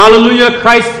Hallelujah,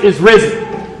 Christ is risen.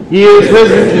 He is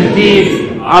risen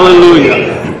indeed.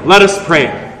 Hallelujah. Let us pray.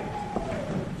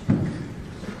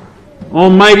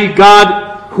 Almighty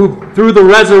God, who through the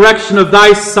resurrection of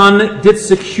thy Son did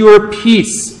secure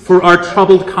peace for our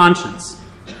troubled conscience,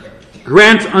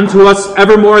 grant unto us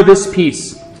evermore this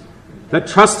peace, that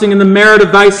trusting in the merit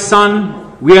of thy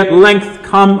Son, we at length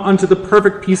come unto the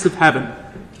perfect peace of heaven,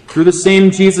 through the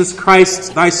same Jesus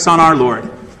Christ, thy Son, our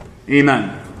Lord.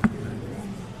 Amen.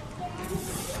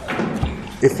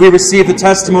 If we receive the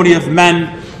testimony of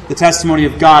men, the testimony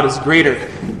of God is greater.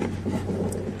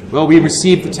 Well, we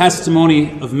receive the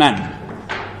testimony of men.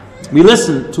 We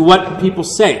listen to what people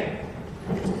say.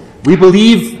 We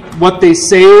believe what they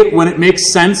say when it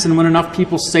makes sense and when enough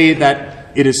people say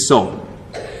that it is so.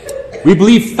 We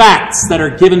believe facts that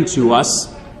are given to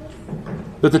us,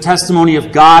 but the testimony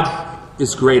of God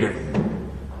is greater.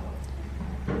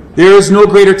 There is no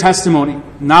greater testimony,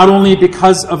 not only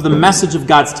because of the message of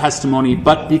God's testimony,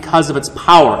 but because of its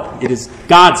power. It is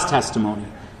God's testimony.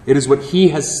 It is what He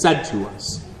has said to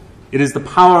us. It is the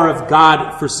power of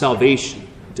God for salvation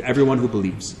to everyone who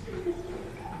believes.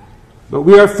 But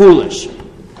we are foolish,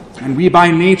 and we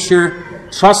by nature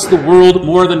trust the world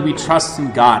more than we trust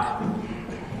in God.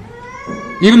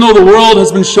 Even though the world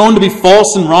has been shown to be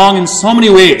false and wrong in so many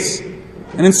ways,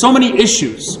 and in so many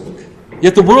issues,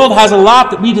 yet the world has a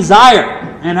lot that we desire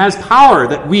and has power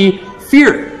that we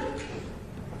fear.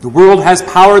 The world has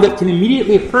power that can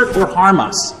immediately hurt or harm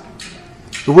us.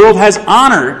 The world has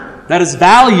honor that is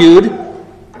valued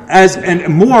and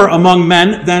more among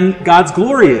men than God's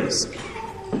glory is.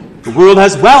 The world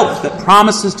has wealth that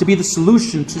promises to be the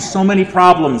solution to so many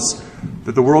problems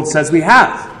that the world says we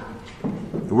have.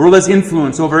 The world has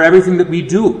influence over everything that we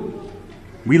do.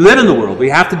 We live in the world. We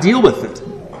have to deal with it.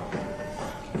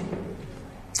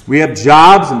 We have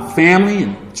jobs and family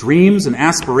and dreams and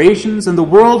aspirations, and the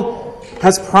world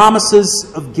has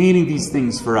promises of gaining these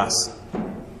things for us.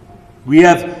 We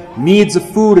have needs of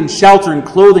food and shelter and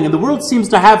clothing, and the world seems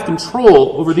to have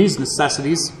control over these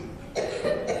necessities.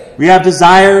 We have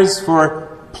desires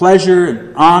for pleasure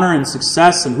and honor and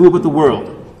success, and who but the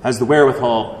world has the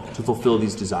wherewithal to fulfill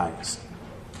these desires?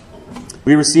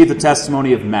 We receive the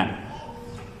testimony of men.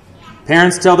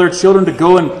 Parents tell their children to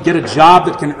go and get a job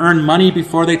that can earn money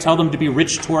before they tell them to be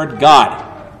rich toward God.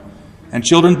 And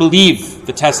children believe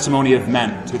the testimony of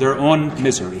men to their own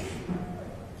misery.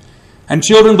 And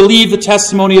children believe the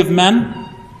testimony of men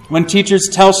when teachers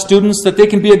tell students that they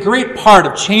can be a great part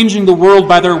of changing the world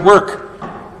by their work,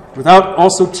 without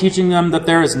also teaching them that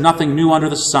there is nothing new under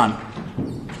the sun.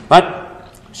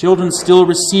 But children still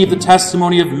receive the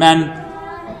testimony of men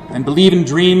and believe in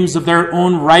dreams of their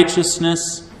own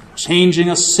righteousness, changing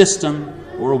a system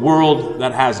or a world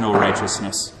that has no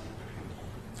righteousness.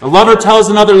 A lover tells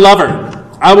another lover,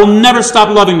 "I will never stop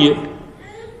loving you."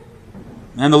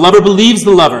 And the lover believes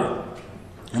the lover,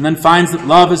 and then finds that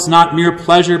love is not mere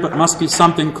pleasure, but must be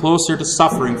something closer to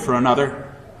suffering for another.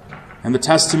 And the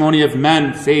testimony of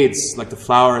men fades like the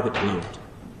flower that bloomed.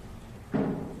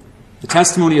 The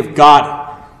testimony of God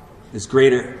is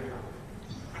greater.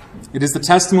 It is the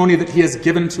testimony that He has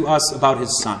given to us about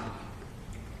His Son.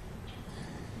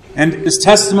 And His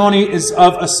testimony is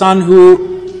of a Son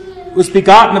who was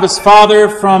begotten of His Father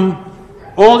from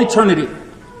all eternity.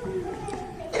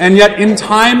 And yet in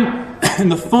time, in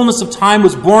the fullness of time,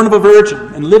 was born of a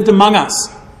virgin and lived among us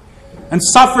and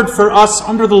suffered for us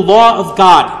under the law of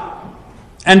God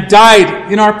and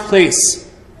died in our place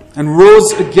and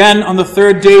rose again on the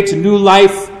third day to new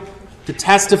life to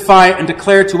testify and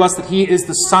declare to us that He is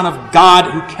the Son of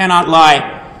God who cannot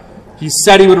lie. He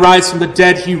said He would rise from the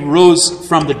dead. He rose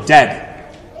from the dead.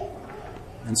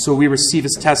 And so we receive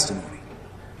His testimony.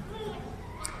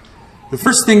 The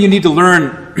first thing you need to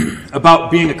learn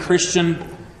about being a Christian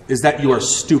is that you are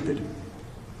stupid.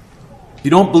 If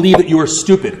you don't believe that you are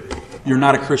stupid, you're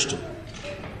not a Christian.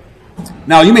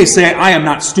 Now, you may say, I am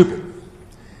not stupid.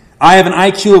 I have an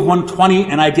IQ of 120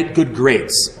 and I get good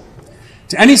grades.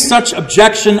 To any such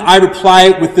objection, I reply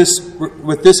with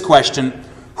this question: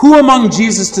 who among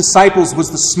Jesus' disciples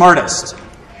was the smartest?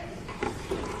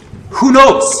 Who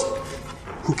knows?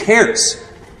 Who cares?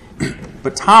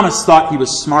 But Thomas thought he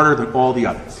was smarter than all the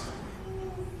others.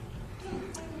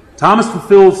 Thomas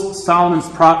fulfills Solomon's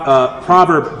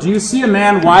proverb, "Do you see a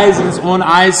man wise in his own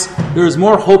eyes? There is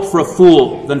more hope for a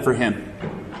fool than for him."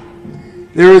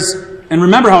 And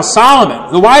remember how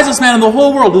Solomon, the wisest man in the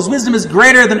whole world, his wisdom is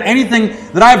greater than anything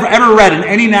that I've ever read in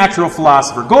any natural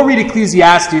philosopher. Go read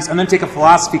Ecclesiastes and then take a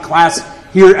philosophy class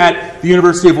here at the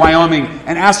University of Wyoming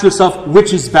and ask yourself,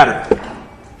 which is better?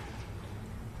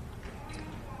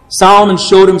 Solomon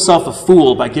showed himself a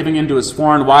fool by giving in to his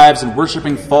foreign wives and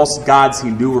worshiping false gods he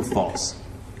knew were false.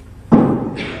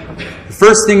 The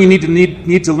first thing you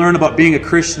need to learn about being a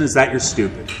Christian is that you're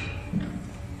stupid.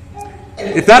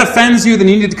 If that offends you, then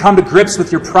you need to come to grips with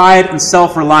your pride and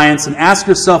self-reliance and ask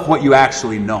yourself what you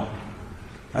actually know.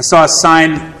 I saw a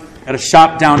sign at a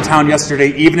shop downtown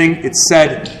yesterday evening. It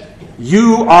said,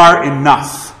 "You are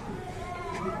enough."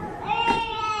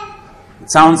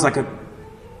 It sounds like a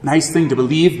nice thing to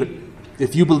believe, but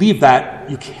if you believe that,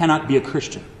 you cannot be a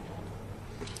Christian.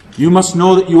 You must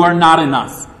know that you are not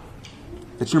enough,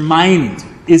 that your mind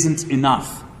isn't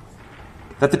enough,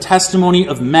 that the testimony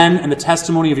of men and the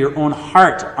testimony of your own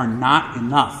heart are not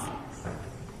enough.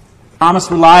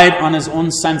 Thomas relied on his own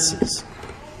senses.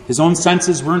 His own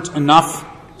senses weren't enough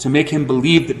to make him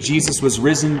believe that Jesus was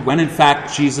risen, when in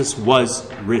fact Jesus was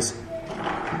risen.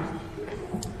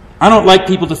 I don't like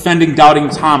people defending doubting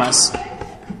Thomas,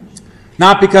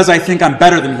 not because I think I'm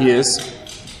better than he is,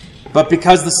 but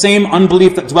because the same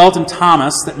unbelief that dwelt in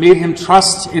Thomas, that made him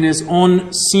trust in his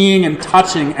own seeing and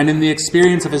touching and in the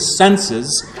experience of his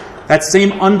senses, that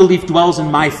same unbelief dwells in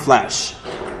my flesh,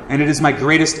 and it is my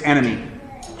greatest enemy.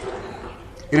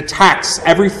 It attacks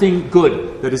everything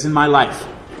good that is in my life.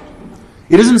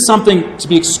 It isn't something to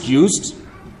be excused.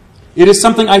 It is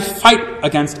something I fight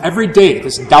against every day,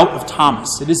 this doubt of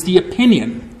Thomas. It is the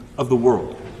opinion of the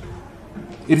world.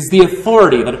 It is the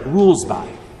authority that it rules by.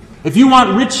 If you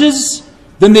want riches,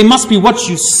 then they must be what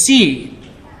you see,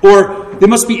 or they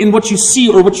must be in what you see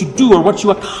or what you do or what you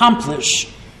accomplish.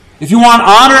 If you want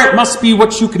honor, it must be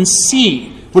what you can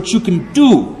see, what you can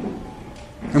do,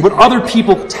 and what other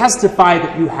people testify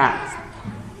that you have.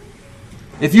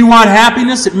 If you want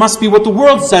happiness, it must be what the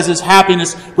world says is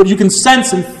happiness, what you can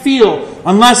sense and feel.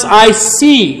 Unless I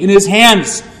see in his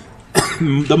hands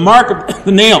the mark of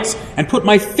the nails, and put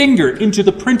my finger into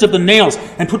the print of the nails,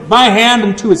 and put my hand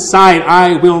into his side,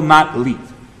 I will not believe.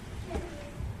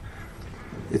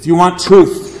 If you want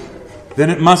truth, then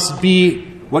it must be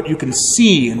what you can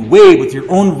see and weigh with your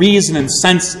own reason and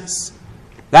senses.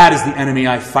 That is the enemy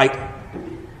I fight,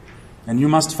 and you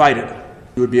must fight it.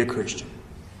 You would be a Christian.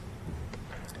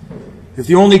 If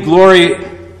the only glory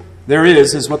there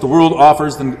is what the world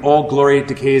offers, then all glory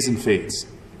decays and fades.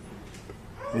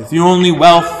 If the only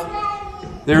wealth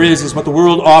there is what the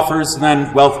world offers,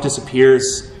 then wealth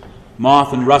disappears,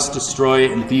 moth and rust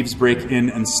destroy, and thieves break in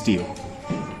and steal.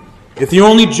 If the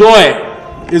only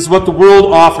joy is what the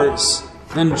world offers,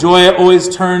 then joy always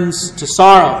turns to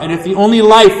sorrow. And if the only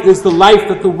life is the life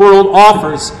that the world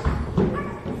offers,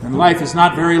 then life is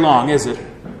not very long, is it?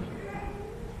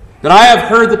 That I have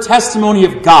heard the testimony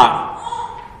of God,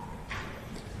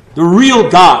 the real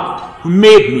God who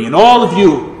made me and all of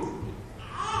you,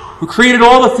 who created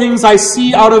all the things I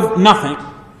see out of nothing,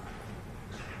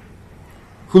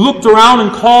 who looked around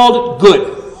and called it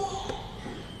good.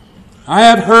 I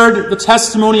have heard the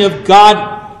testimony of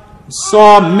God who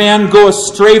saw man go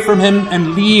astray from him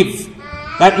and leave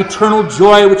that eternal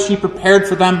joy which he prepared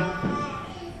for them.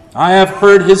 I have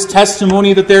heard his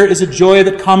testimony that there is a joy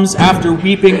that comes after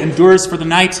weeping endures for the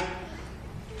night.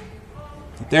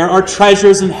 That there are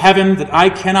treasures in heaven that I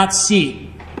cannot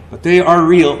see, but they are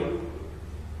real.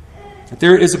 That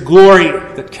there is a glory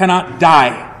that cannot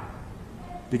die,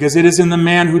 because it is in the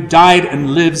man who died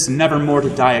and lives never more to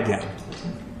die again.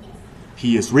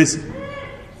 He is risen.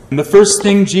 And the first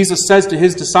thing Jesus says to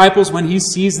his disciples when he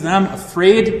sees them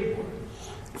afraid,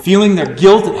 feeling their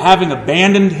guilt at having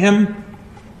abandoned him,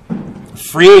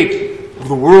 afraid of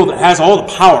the world that has all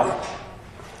the power,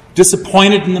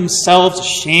 disappointed in themselves,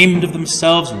 ashamed of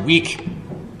themselves, weak,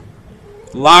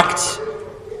 locked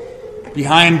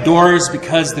behind doors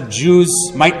because the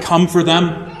Jews might come for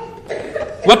them.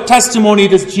 What testimony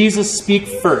does Jesus speak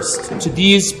first to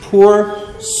these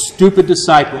poor, stupid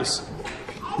disciples,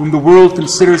 whom the world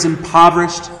considers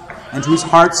impoverished and whose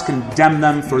hearts condemn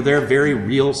them for their very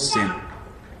real sin?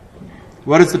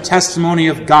 What is the testimony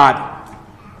of God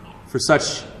for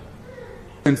such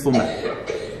sinful men?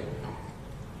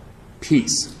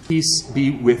 Peace. Peace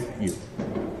be with you.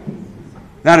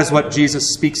 That is what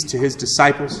Jesus speaks to his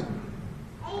disciples,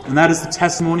 and that is the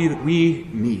testimony that we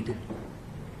need.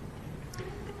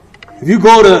 If you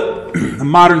go to the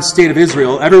modern state of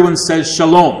Israel, everyone says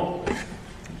shalom,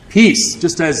 peace,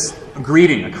 just as a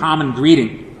greeting, a common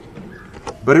greeting.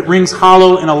 But it rings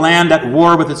hollow in a land at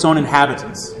war with its own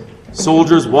inhabitants.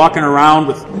 Soldiers walking around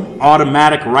with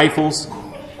automatic rifles.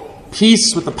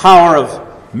 Peace with the power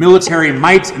of military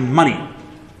might and money.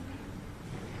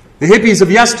 The hippies of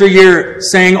yesteryear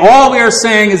saying, all we are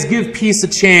saying is give peace a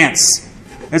chance,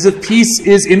 as if peace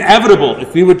is inevitable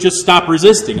if we would just stop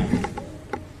resisting it.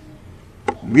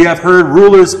 We have heard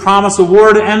rulers promise a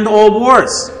war to end all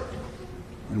wars.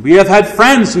 And we have had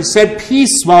friends who said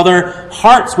peace while their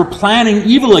hearts were planning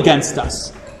evil against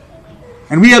us.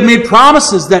 And we have made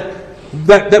promises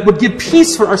that would give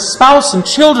peace for our spouse and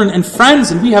children and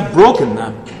friends, and we have broken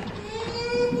them.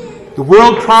 The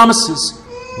world promises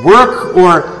work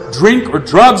or drink or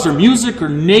drugs or music or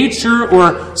nature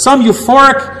or some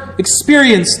euphoric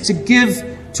experience to give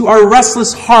to our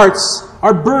restless hearts,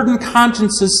 our burdened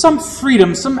consciences, some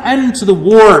freedom, some end to the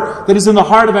war that is in the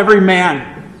heart of every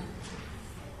man.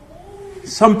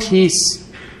 Some peace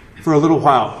for a little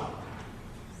while.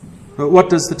 But what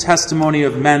does the testimony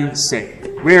of men say?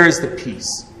 Where is the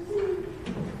peace?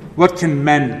 What can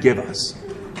men give us?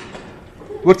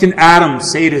 What can Adam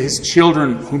say to his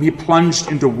children whom he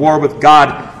plunged into war with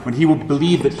God when he would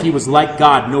believe that he was like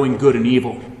God, knowing good and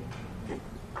evil?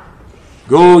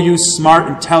 Go, you smart,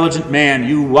 intelligent man,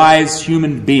 you wise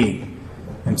human being,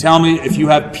 and tell me if you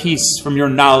have peace from your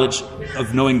knowledge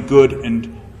of knowing good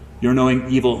and your knowing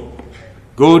evil.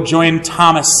 Go join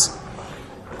Thomas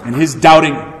in his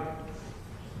doubting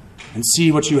and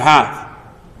see what you have.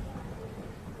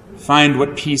 Find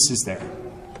what peace is there.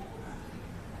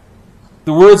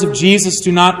 The words of Jesus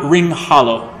do not ring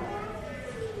hollow.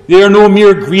 They are no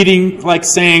mere greeting like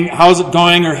saying, how's it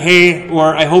going, or hey,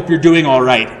 or I hope you're doing all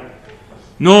right.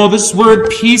 No, this word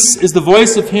peace is the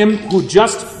voice of him who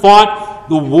just fought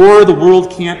the war the world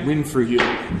can't win for you.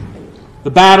 The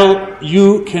battle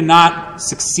you cannot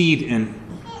succeed in.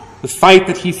 The fight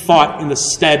that he fought in the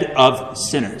stead of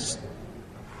sinners.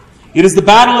 It is the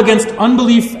battle against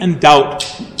unbelief and doubt.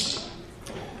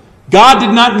 God did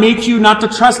not make you not to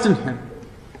trust in him.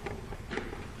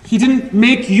 He didn't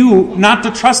make you not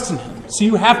to trust in him. So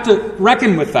you have to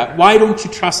reckon with that. Why don't you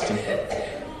trust in him?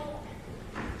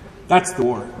 That's the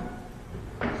war.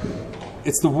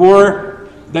 It's the war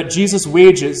that Jesus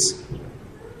wages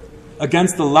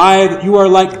against the lie that you are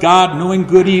like God, knowing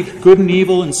good and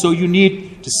evil, and so you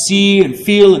need to see and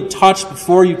feel and touch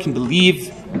before you can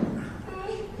believe.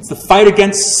 It's the fight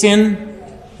against sin,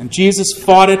 and Jesus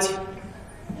fought it,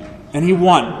 and he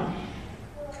won.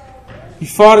 He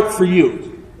fought it for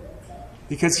you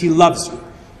because he loves you.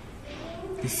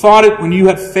 He fought it when you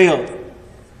had failed,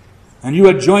 and you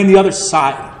had joined the other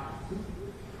side.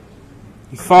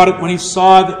 He fought it when he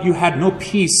saw that you had no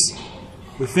peace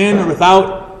within or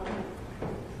without,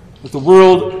 that the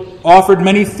world offered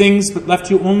many things but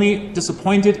left you only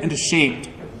disappointed and ashamed.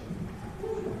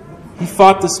 He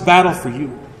fought this battle for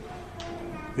you.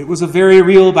 It was a very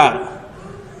real battle.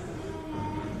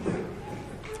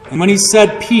 And when he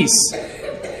said peace,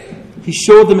 he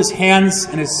showed them his hands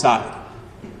and his side.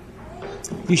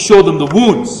 He showed them the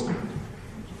wounds.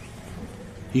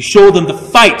 He showed them the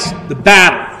fight, the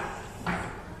battle.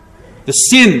 The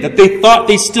sin that they thought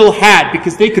they still had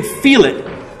because they could feel it.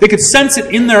 They could sense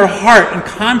it in their heart and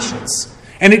conscience.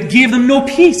 And it gave them no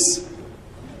peace.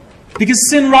 Because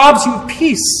sin robs you of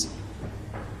peace.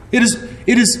 It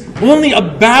is only a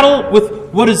battle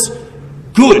with what is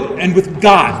good and with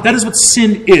God. That is what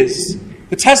sin is.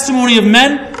 The testimony of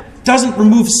men doesn't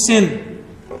remove sin.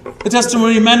 The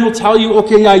testimony of men will tell you,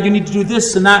 okay, yeah, you need to do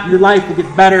this and that, and your life will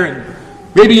get better. And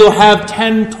maybe you'll have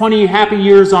 10, 20 happy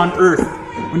years on earth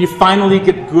when you finally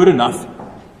get good enough.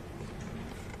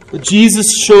 But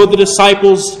Jesus showed the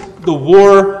disciples the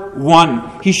war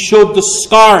won. He showed the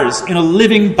scars in a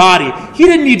living body. He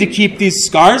didn't need to keep these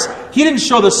scars. He didn't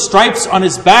show the stripes on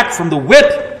his back from the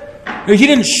whip. He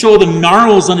didn't show the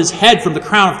gnarls on his head from the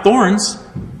crown of thorns.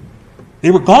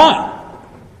 They were gone.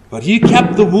 But he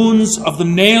kept the wounds of the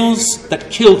nails that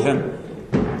killed him.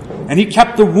 And he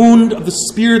kept the wound of the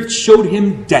spear that showed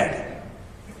him dead.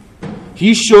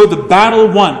 He showed the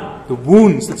battle won, the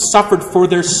wounds that suffered for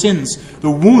their sins, the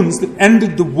wounds that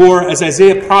ended the war as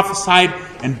Isaiah prophesied,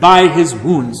 and by his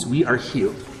wounds we are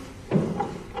healed.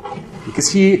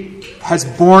 Because he has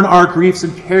borne our griefs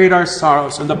and carried our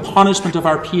sorrows, and the punishment of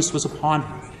our peace was upon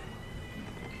him.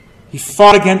 He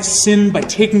fought against sin by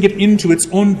taking it into its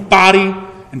own body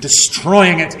and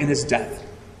destroying it in his death.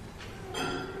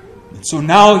 And so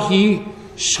now he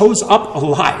shows up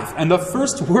alive, and the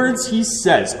first words he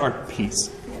says are peace.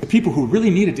 The people who really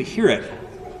needed to hear it.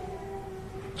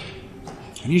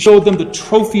 And he showed them the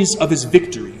trophies of his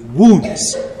victory,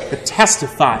 wounds that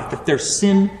testify that their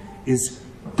sin is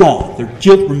gone, their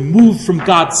guilt removed from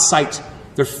God's sight,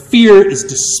 their fear is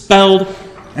dispelled,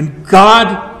 and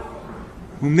God,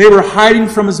 whom they were hiding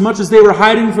from as much as they were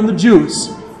hiding from the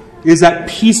Jews, is at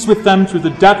peace with them through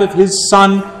the death of his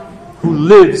Son, who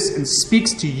lives and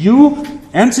speaks to you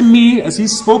and to me as he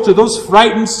spoke to those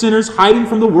frightened sinners hiding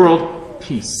from the world.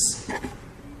 Peace.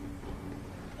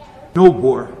 No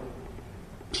war.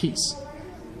 Peace.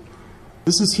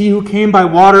 This is he who came by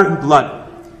water and blood,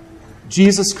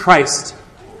 Jesus Christ,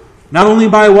 not only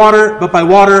by water, but by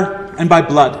water and by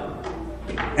blood.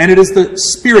 And it is the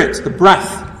Spirit, the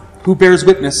breath, who bears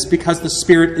witness, because the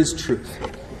Spirit is truth.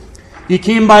 He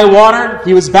came by water.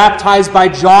 He was baptized by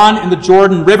John in the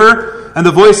Jordan River, and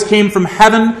the voice came from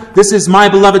heaven, "This is my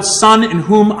beloved Son, in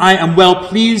whom I am well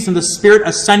pleased," and the Spirit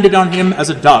ascended on him as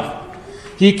a dove.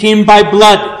 He came by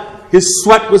blood. His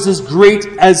sweat was as great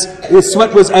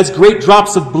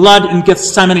drops of blood in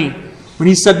Gethsemane, when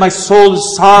he said, "My soul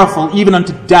is sorrowful, even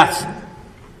unto death."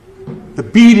 The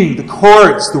beating, the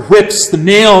cords, the whips, the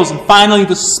nails, and finally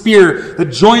the spear that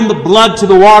joined the blood to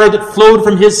the water that flowed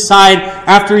from his side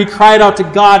after he cried out to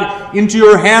God, "Into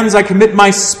your hands I commit my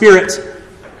spirit."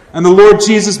 And the Lord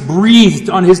Jesus breathed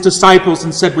on his disciples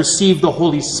and said, "Receive the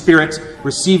Holy Spirit,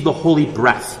 receive the holy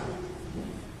breath."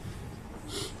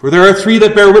 For there are three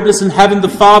that bear witness in heaven, the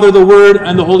Father, the Word,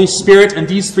 and the Holy Spirit, and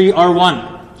these three are one.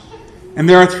 And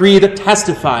there are three that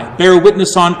testify, bear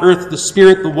witness on earth, the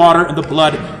Spirit, the water, and the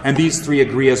blood, and these three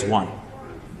agree as one.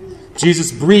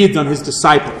 Jesus breathed on his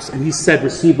disciples, and he said,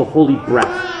 "Receive the holy breath,"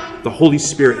 the Holy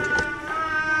Spirit.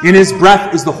 In his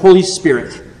breath is the Holy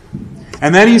Spirit.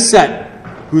 And then he said,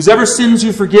 "Whosever sins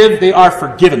you forgive, they are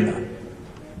forgiven them."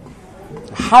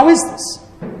 How is this?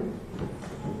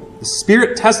 The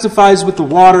Spirit testifies with the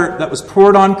water that was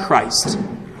poured on Christ,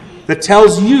 that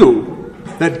tells you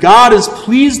that God is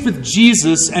pleased with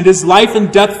Jesus and his life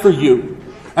and death for you.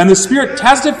 And the Spirit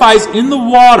testifies in the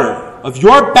water of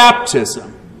your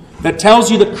baptism that tells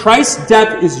you that Christ's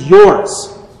death is yours.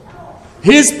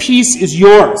 His peace is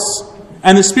yours.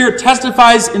 And the Spirit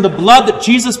testifies in the blood that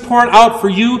Jesus poured out for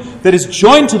you that is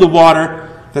joined to the water,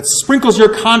 that sprinkles your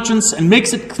conscience and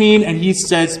makes it clean, and he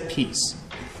says, "Peace."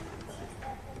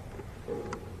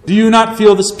 Do you not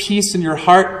feel this peace in your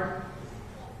heart?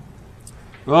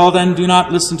 Well, then do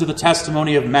not listen to the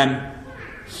testimony of men.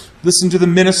 Listen to the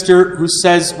minister who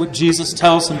says what Jesus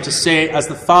tells him to say, "As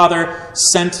the Father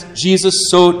sent Jesus,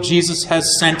 so Jesus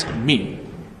has sent me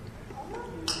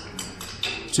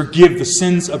to forgive the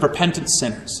sins of repentant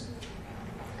sinners."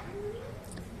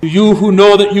 To you who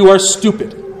know that you are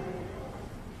stupid,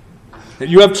 that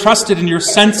you have trusted in your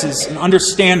senses and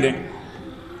understanding,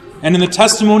 and in the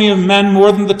testimony of men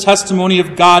more than the testimony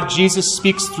of God, Jesus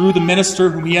speaks through the minister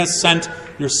whom he has sent,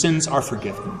 "Your sins are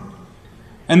forgiven."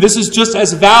 And this is just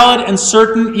as valid and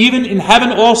certain, even in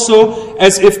heaven also,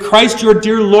 as if Christ your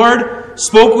dear Lord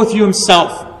spoke with you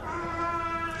himself.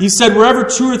 He said, "Wherever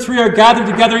two or three are gathered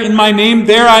together in my name,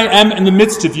 there I am in the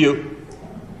midst of you."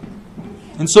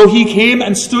 And so he came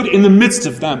and stood in the midst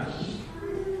of them.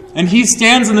 And he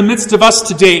stands in the midst of us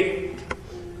today.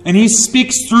 And he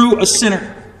speaks through a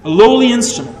sinner, a lowly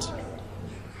instrument.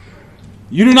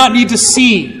 You do not need to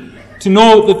see to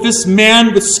know that this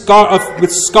man with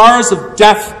scars of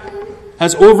death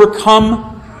has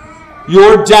overcome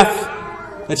your death,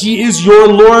 that he is your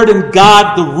Lord and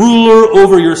God, the ruler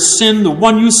over your sin, the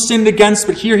one you sinned against,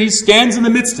 but here he stands in the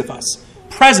midst of us,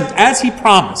 present as he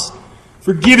promised,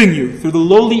 forgiving you through the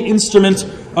lowly instrument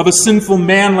of a sinful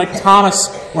man like Thomas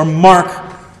or Mark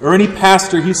or any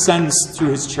pastor he sends through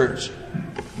his church.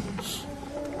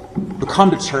 But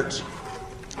come to church.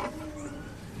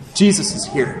 Jesus is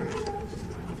here.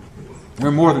 There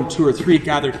are more than two or three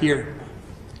gathered here.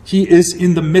 He is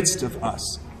in the midst of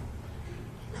us.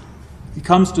 He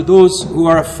comes to those who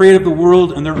are afraid of the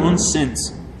world and their own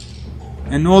sins,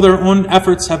 and know their own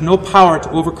efforts have no power to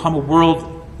overcome a world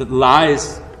that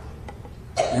lies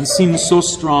and seems so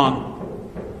strong.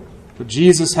 But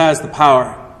Jesus has the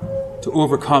power to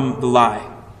overcome the lie.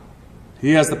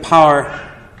 He has the power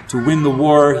to win the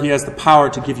war. He has the power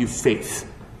to give you faith.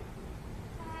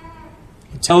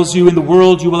 He tells you, "In the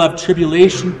world you will have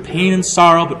tribulation, pain, and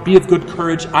sorrow, but be of good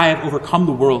courage. I have overcome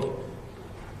the world."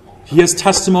 He has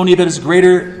testimony that is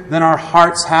greater than our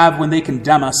hearts have when they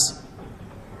condemn us,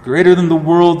 greater than the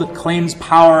world that claims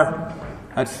power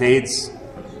that fades.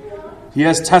 He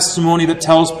has testimony that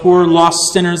tells poor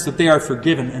lost sinners that they are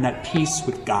forgiven and at peace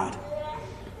with God.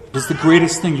 It is the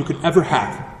greatest thing you could ever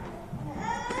have.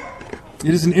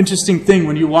 It is an interesting thing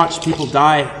when you watch people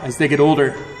die as they get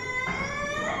older.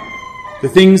 The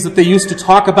things that they used to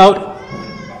talk about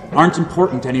aren't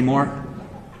important anymore.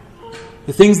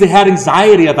 The things they had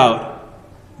anxiety about,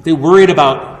 they worried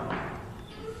about,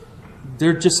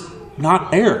 they're just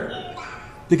not there.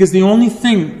 Because the only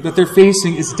thing that they're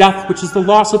facing is death, which is the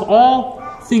loss of all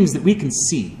things that we can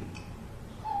see.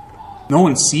 No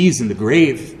one sees in the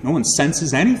grave. No one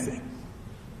senses anything.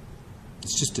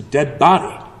 It's just a dead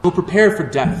body. So prepare for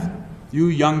death, you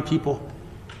young people.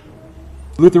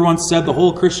 Luther once said the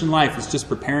whole Christian life is just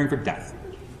preparing for death.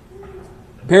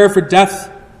 Prepare for death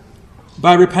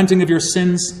by repenting of your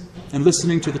sins and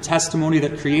listening to the testimony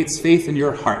that creates faith in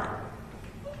your heart.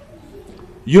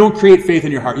 You don't create faith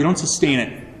in your heart. You don't sustain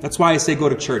it. That's why I say go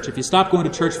to church. If you stop going to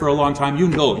church for a long time, you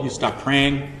know you stop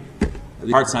praying.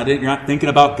 Your heart's not in it. You're not thinking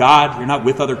about God. You're not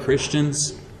with other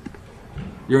Christians.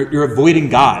 You're avoiding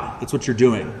God. That's what you're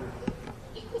doing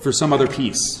for some other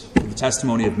peace, for the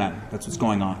testimony of men. That's what's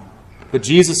going on. But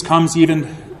Jesus comes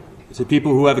even to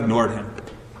people who have ignored him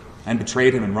and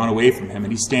betrayed him and run away from him.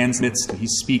 And he stands in the midst and he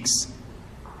speaks.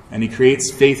 And he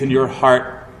creates faith in your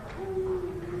heart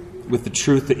with the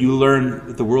truth that you learn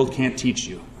that the world can't teach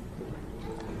you.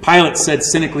 Pilate said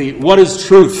cynically, "What is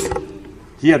truth?"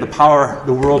 He had the power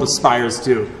the world aspires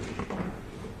to.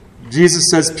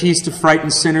 Jesus says, "Peace to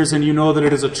frightened sinners," and you know that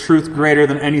it is a truth greater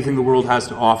than anything the world has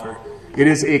to offer. It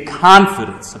is a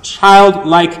confidence, a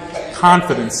childlike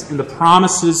confidence in the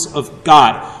promises of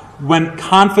God, when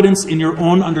confidence in your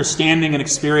own understanding and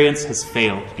experience has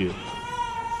failed you.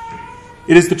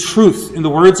 It is the truth in the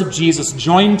words of Jesus,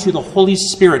 joined to the Holy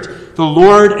Spirit, the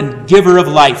Lord and giver of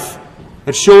life,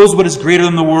 that shows what is greater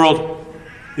than the world.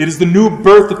 It is the new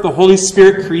birth that the Holy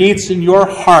Spirit creates in your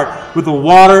heart with the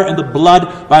water and the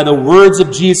blood by the words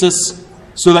of Jesus,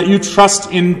 so that you trust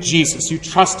in Jesus, you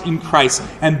trust in Christ.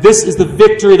 And this is the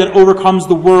victory that overcomes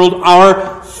the world,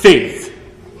 our faith.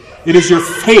 It is your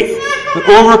faith that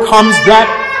overcomes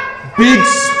that big,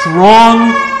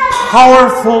 strong,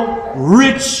 powerful,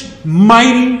 rich,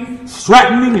 mighty,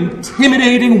 threatening,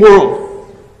 intimidating world.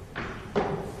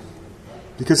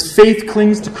 Because faith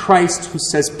clings to Christ, who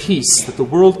says peace that the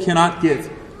world cannot give.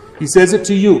 He says it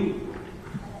to you.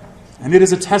 And it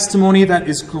is a testimony that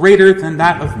is greater than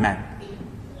that of men.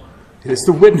 It is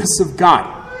the witness of God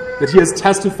that he has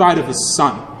testified of his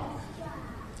Son.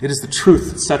 It is the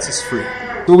truth that sets us free.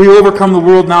 But we overcome the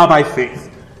world now by faith.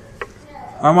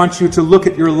 I want you to look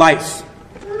at your life.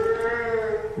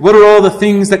 What are all the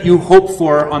things that you hope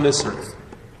for on this earth?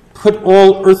 Put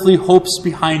all earthly hopes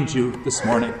behind you this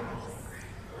morning.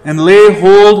 And lay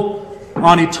hold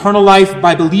on eternal life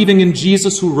by believing in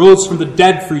Jesus, who rose from the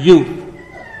dead for you.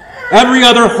 Every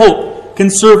other hope can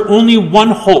serve only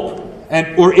one hope,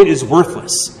 or it is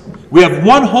worthless. We have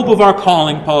one hope of our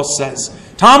calling, Paul says.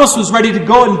 Thomas was ready to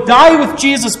go and die with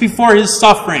Jesus before his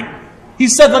suffering. He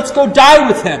said, let's go die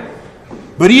with him.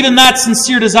 But even that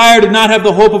sincere desire did not have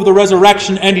the hope of the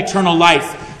resurrection and eternal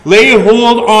life. Lay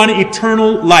hold on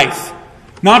eternal life.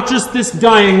 Not just this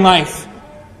dying life.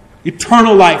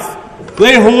 Eternal life.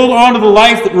 Lay hold on to the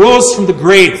life that rose from the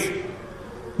grave.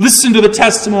 Listen to the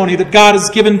testimony that God has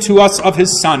given to us of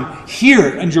his Son.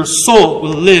 Hear, and your soul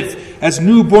will live as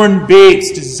newborn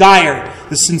babes desire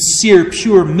the sincere,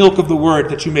 pure milk of the word,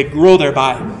 that you may grow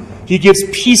thereby. He gives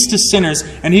peace to sinners,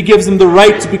 and he gives them the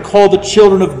right to be called the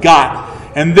children of God.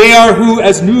 And they are who,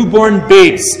 as newborn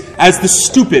babes, as the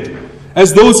stupid,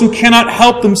 as those who cannot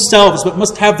help themselves but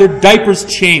must have their diapers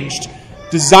changed,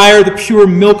 desire the pure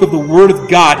milk of the Word of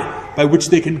God by which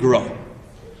they can grow.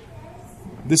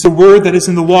 This is a word that is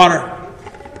in the water,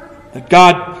 that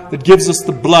God that gives us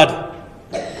the blood,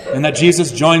 and that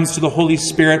Jesus joins to the Holy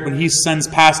Spirit when he sends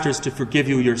pastors to forgive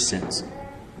you your sins.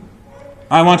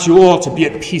 I want you all to be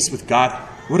at peace with God.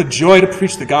 What a joy to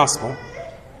preach the gospel.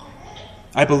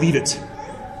 I believe it,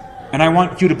 and I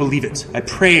want you to believe it. I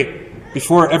pray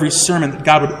before every sermon that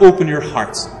God would open your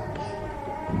hearts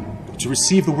to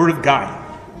receive the Word of God,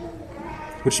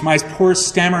 which my poor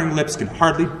stammering lips can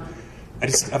hardly...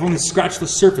 I've only scratched the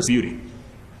surface of beauty.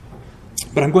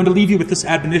 But I'm going to leave you with this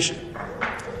admonition,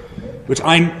 which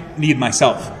I need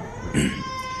myself.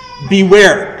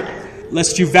 Beware,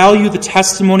 lest you value the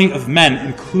testimony of men,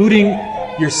 including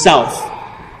yourself,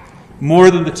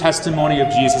 more than the testimony of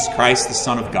Jesus Christ, the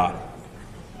Son of God.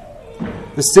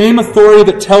 The same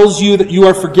authority that tells you that you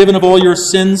are forgiven of all your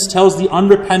sins tells the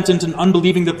unrepentant and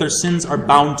unbelieving that their sins are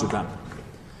bound to them.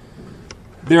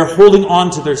 They're holding on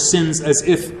to their sins as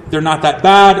if they're not that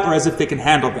bad, or as if they can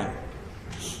handle them.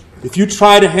 If you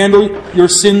try to handle your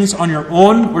sins on your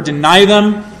own or deny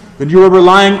them, then you are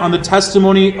relying on the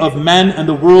testimony of men, and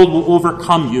the world will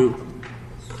overcome you.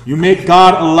 You make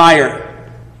God a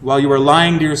liar while you are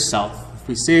lying to yourself. If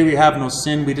we say we have no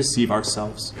sin, we deceive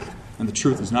ourselves, and the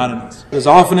truth is not in us. As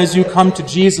often as you come to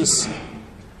Jesus,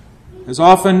 as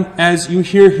often as you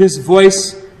hear his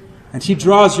voice, and he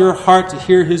draws your heart to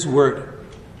hear his word,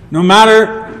 no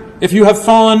matter if you have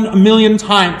fallen 1,000,000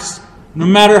 times, no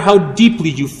matter how deeply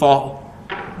you fall,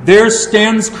 there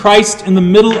stands Christ in the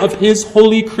middle of his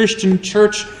holy Christian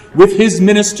church with his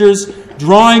ministers,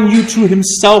 drawing you to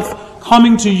himself,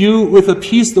 coming to you with a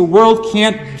peace the world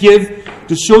can't give,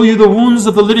 to show you the wounds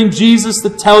of the living Jesus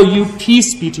that tell you,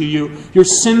 peace be to you. Your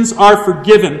sins are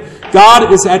forgiven.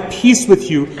 God is at peace with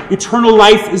you. Eternal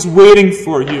life is waiting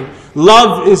for you.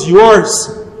 Love is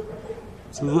yours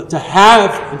to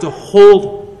have and to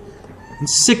hold in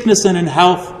sickness and in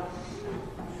health.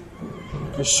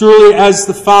 As surely as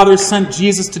the Father sent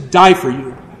Jesus to die for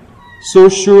you, so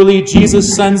surely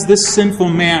Jesus sends this sinful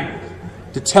man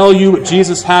to tell you what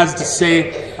Jesus has to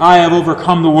say. I have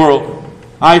overcome the world.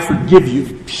 I forgive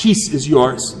you. Peace is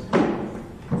yours.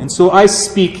 And so I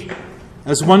speak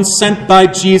as one sent by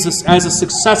Jesus, as a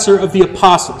successor of the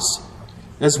apostles,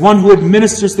 as one who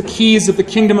administers the keys of the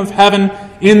kingdom of heaven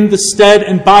in the stead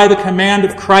and by the command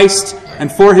of Christ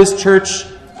and for his church.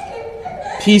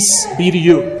 Peace be to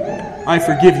you. I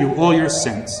forgive you all your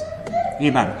sins.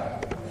 Amen.